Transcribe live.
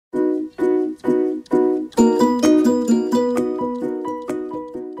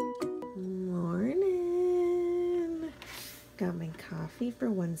coffee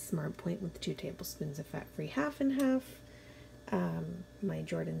for 1 smart point with 2 tablespoons of fat-free half and half. My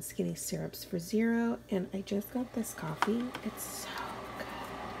Jordan Skinny syrups for 0, and I just got this coffee. It's so good.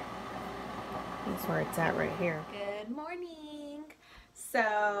 That's where it's at right here. Good morning.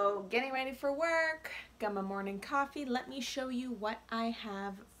 So getting ready for work, got my morning coffee. Let me show you what I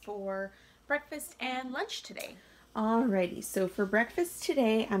have for breakfast and lunch today. Alrighty, so for breakfast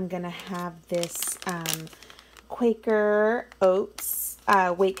today, I'm gonna have this Quaker Oats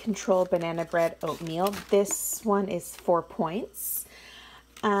weight control banana bread oatmeal. This one is 4 points.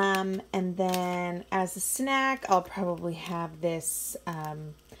 And then as a snack, I'll probably have this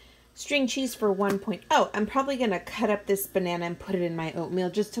string cheese for 1 point. Oh, I'm probably gonna cut up this banana and put it in my oatmeal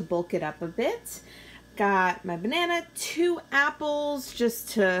just to bulk it up a bit. Got my banana, 2 apples,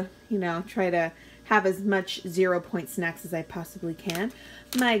 just to, you know, try to have as much 0 point snacks as I possibly can.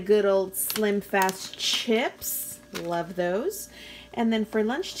 My good old Slim Fast chips, love those. And then for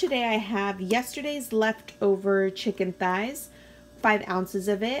lunch today, I have yesterday's leftover chicken thighs, 5 ounces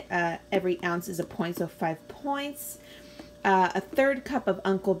of it. Every ounce is a point, so 5 points. A 1/3 cup of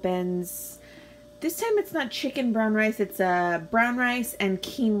Uncle Ben's. This time it's not chicken brown rice, it's a brown rice and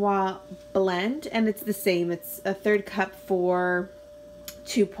quinoa blend, and it's the same. It's a 1/3 cup for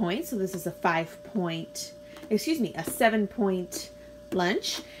 2 points, so this is a 7 point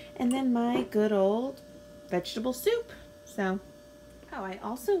lunch. And then my good old vegetable soup. So, oh, I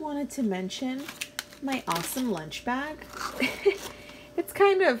also wanted to mention my awesome lunch bag.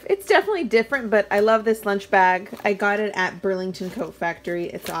 It's definitely different, but I love this lunch bag. I got it at Burlington Coat Factory.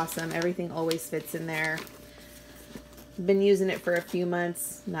 It's awesome. Everything always fits in there. Been using it for a few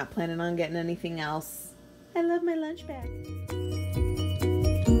months. Not planning on getting anything else. I love my lunch bag.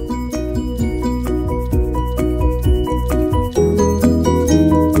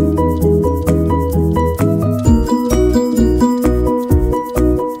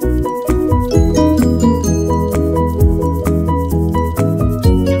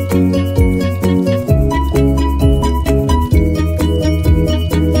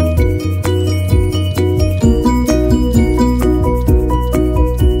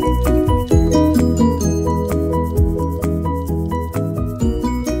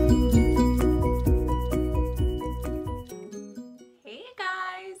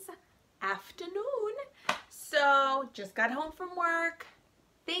 Just got home from work.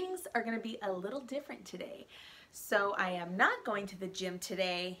 Things are going to be a little different today. So I am not going to the gym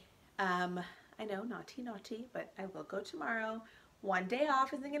today. I know, naughty, but I will go tomorrow. 1 day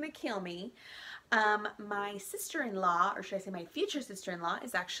off isn't going to kill me. My sister-in-law, or should I say my future sister-in-law,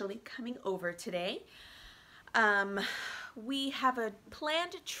 is actually coming over today. We have a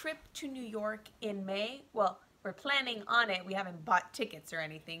planned trip to New York in May. Well, we're planning on it. We haven't bought tickets or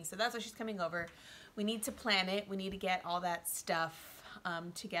anything, so that's why she's coming over. We need to plan it. We need to get all that stuff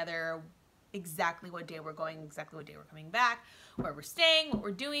together, exactly what day we're going, exactly what day we're coming back, where we're staying, what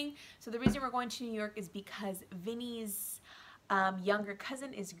we're doing. So the reason we're going to New York is because Vinny's younger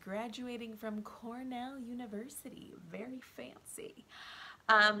cousin is graduating from Cornell University. Very fancy.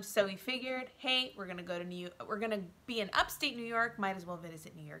 So we figured, hey, we're gonna go to we're gonna be in upstate New York, might as well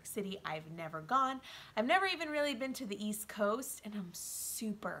visit New York City. I've never gone. I've never even really been to the East Coast, and I'm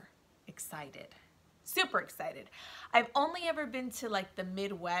super excited. Super excited. I've only ever been to like the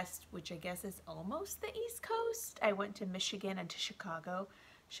Midwest, which I guess is almost the East Coast. I went to Michigan and to Chicago.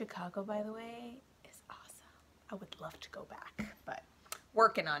 Chicago, by the way, is awesome. I would love to go back, but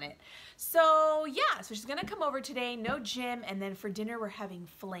working on it. So yeah, so she's gonna come over today, no gym, and then for dinner we're having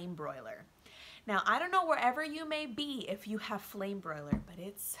flame broiler. Now, I don't know wherever you may be if you have flame broiler, but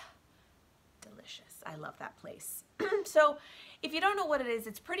it's delicious. I love that place. So if you don't know what it is,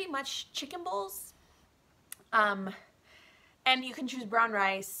 it's pretty much chicken bowls. And you can choose brown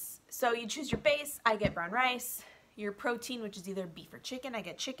rice. So you choose your base, I get brown rice, your protein, which is either beef or chicken, I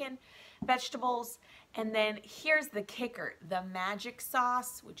get chicken, vegetables, and then here's the kicker, the magic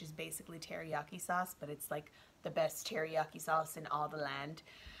sauce, which is basically teriyaki sauce, but it's like the best teriyaki sauce in all the land.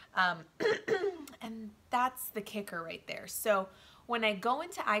 And that's the kicker right there. So when I go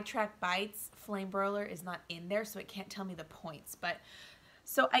into iTrack Bites, flame broiler is not in there, so it can't tell me the points. But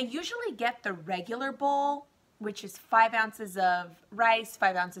so I usually get the regular bowl, which is 5 ounces of rice,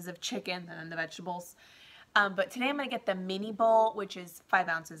 5 ounces of chicken, and then the vegetables. But today I'm gonna get the mini bowl, which is 3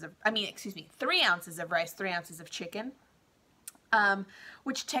 ounces of rice, 3 ounces of chicken,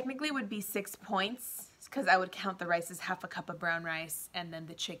 which technically would be 6 points, because I would count the rice as half a cup of brown rice, and then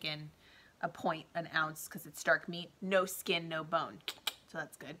the chicken a point, an ounce, because it's dark meat, no skin, no bone, so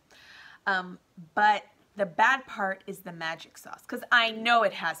that's good. But The bad part is the magic sauce, because I know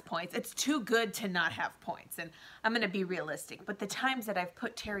it has points. It's too good to not have points, and I'm going to be realistic. But the times that I've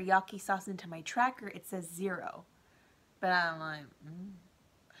put teriyaki sauce into my tracker, it says 0. But I'm like,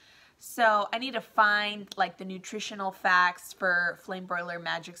 So I need to find like the nutritional facts for flame broiler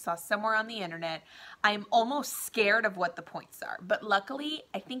magic sauce somewhere on the internet. I'm almost scared of what the points are, but luckily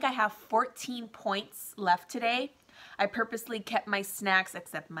I think I have 14 points left today. I purposely kept my snacks,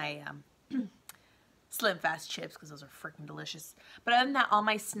 except my Slim Fast chips, because those are freaking delicious. But other than that, all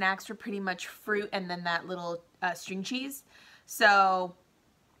my snacks were pretty much fruit and then that little string cheese. So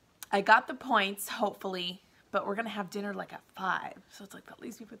I got the points, hopefully, but we're going to have dinner like at 5. So it's like, that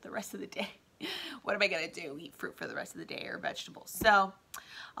leaves me for the rest of the day. What am I going to do? Eat fruit for the rest of the day or vegetables? So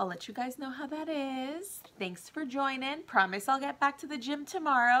I'll let you guys know how that is. Thanks for joining. Promise I'll get back to the gym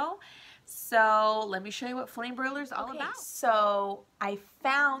tomorrow. So let me show you what flame broiler is all about. So I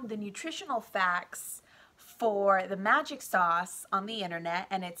found the nutritional facts for the magic sauce on the internet,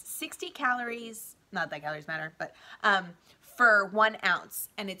 and it's 60 calories, not that calories matter, but for 1 ounce,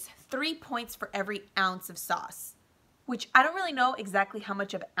 and it's 3 points for every ounce of sauce, which I don't really know exactly how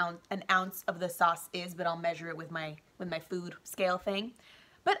much of an ounce of the sauce is, but I'll measure it with my food scale thing.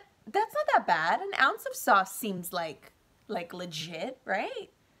 But that's not that bad. An ounce of sauce seems like legit, right?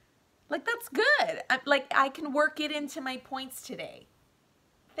 Like, that's good. I can work it into my points today.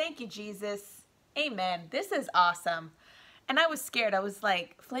 Thank you, Jesus. Amen. This is awesome. And I was scared. I was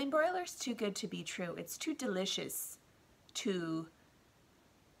like, flame broiler's too good to be true. It's too delicious to,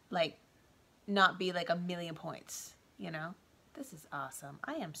 like, not be like 1,000,000 points, you know? This is awesome.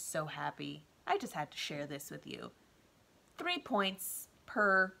 I am so happy. I just had to share this with you. 3 points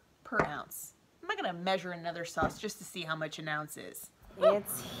per ounce. I'm not going to measure another sauce just to see how much an ounce is.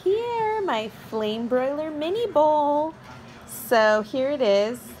 It's here, my flame broiler mini bowl. So here it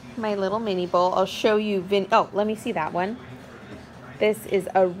is, my little mini bowl. I'll show you, oh, let me see that one. This is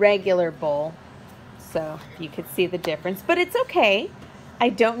a regular bowl, so you could see the difference, but it's okay. I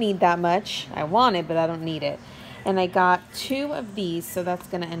don't need that much. I want it, but I don't need it. And I got 2 of these, so that's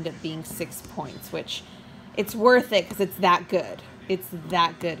gonna end up being 6 points, which it's worth it because it's that good. It's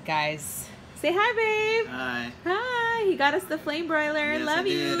that good, guys. Say hi, babe. Hi. Hi. He got us the flame broiler. Yes, Love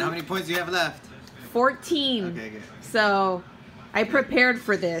you. How many points do you have left? 14. Okay, good. So I prepared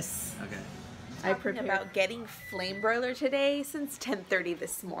for this. Okay. I prepared about getting flame broiler today since 10:30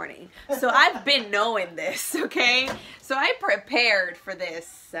 this morning. So I've been knowing this, okay? So I prepared for this.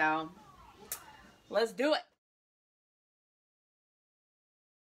 So let's do it.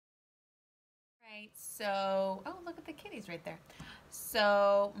 Right. So, oh, look at the kitties right there.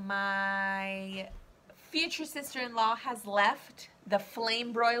 So my future sister-in-law has left. The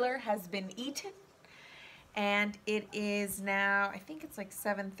flame broiler has been eaten. And it is now, I think it's like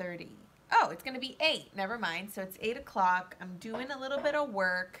 7:30. Oh, it's going to be 8. Never mind. So it's 8 o'clock. I'm doing a little bit of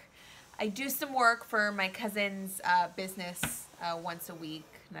work. I do some work for my cousin's business once a week.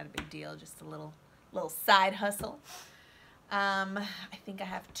 Not a big deal. Just a little side hustle. I think I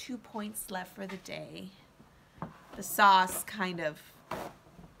have 2 points left for the day. The sauce kind of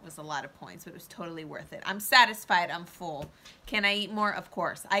was a lot of points, but it was totally worth it. I'm satisfied. I'm full. Can I eat more? Of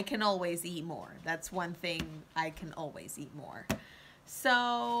course. I can always eat more. That's one thing. I can always eat more.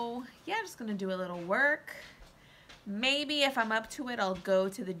 So, yeah, I'm just going to do a little work. Maybe if I'm up to it, I'll go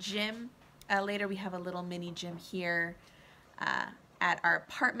to the gym. Later, we have a little mini gym here at our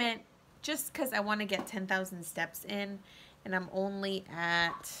apartment, just because I want to get 10,000 steps in. And I'm only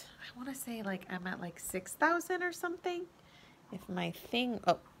at, I want to say like I'm at like 6,000 or something. If my thing,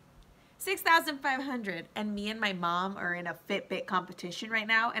 oh, 6,500. And me and my mom are in a Fitbit competition right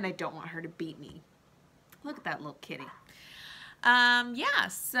now, and I don't want her to beat me. Look at that little kitty. Yeah,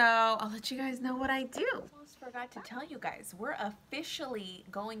 so I'll let you guys know what I do. Almost forgot to tell you guys, we're officially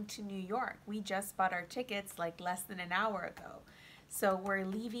going to New York. We just bought our tickets like less than an hour ago. So we're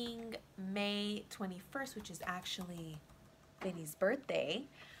leaving May 21st, which is actually Vinny's birthday.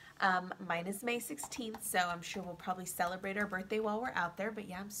 Mine is May 16th, so I'm sure we'll probably celebrate our birthday while we're out there. But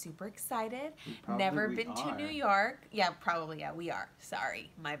yeah, I'm super excited. Never been to New York. Yeah, probably, yeah, we are.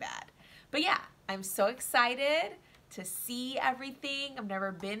 Sorry, my bad. But yeah, I'm so excited to see everything. I've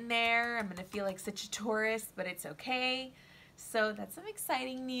never been there. I'm gonna feel like such a tourist, but it's okay. So that's some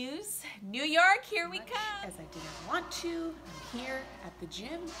exciting news. New York, here we come. As I didn't want to, I'm here at the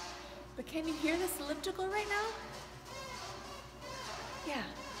gym. But can you hear this elliptical right now? Yeah.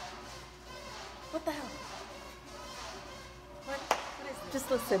 What the hell? What is this? Just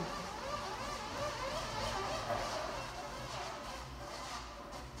listen.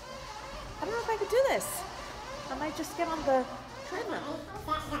 I don't know if I could do this. I might just get on the treadmill.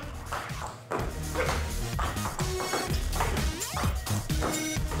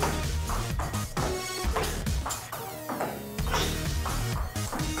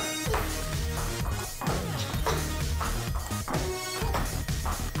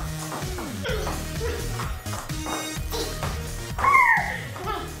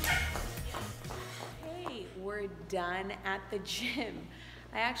 at the gym.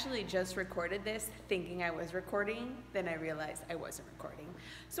 I actually just recorded this thinking I was recording, then I realized I wasn't recording.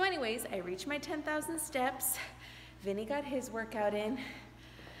 So anyways, I reached my 10,000 steps. Vinny got his workout in.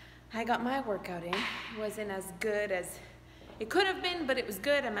 I got my workout in. It wasn't as good as it could have been, but it was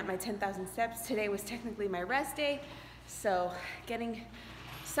good. I'm at my 10,000 steps. Today was technically my rest day, so getting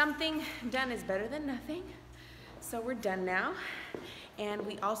something done is better than nothing. So we're done now. And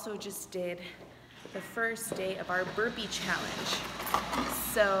we also just did the first day of our burpee challenge.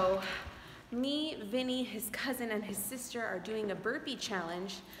 So me, Vinny, his cousin, and his sister are doing a burpee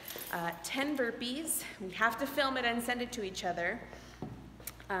challenge. 10 burpees. We have to film it and send it to each other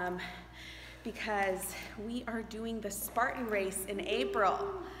because we are doing the Spartan race in April.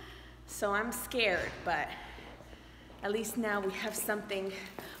 So I'm scared, but at least now we have something,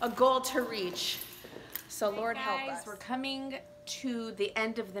 a goal to reach. So Lord help us. We're coming to the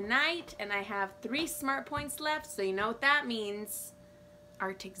end of the night and I have 3 smart points left, so you know what that means.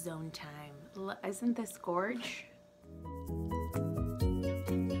 Arctic zone time. Isn't this gorge?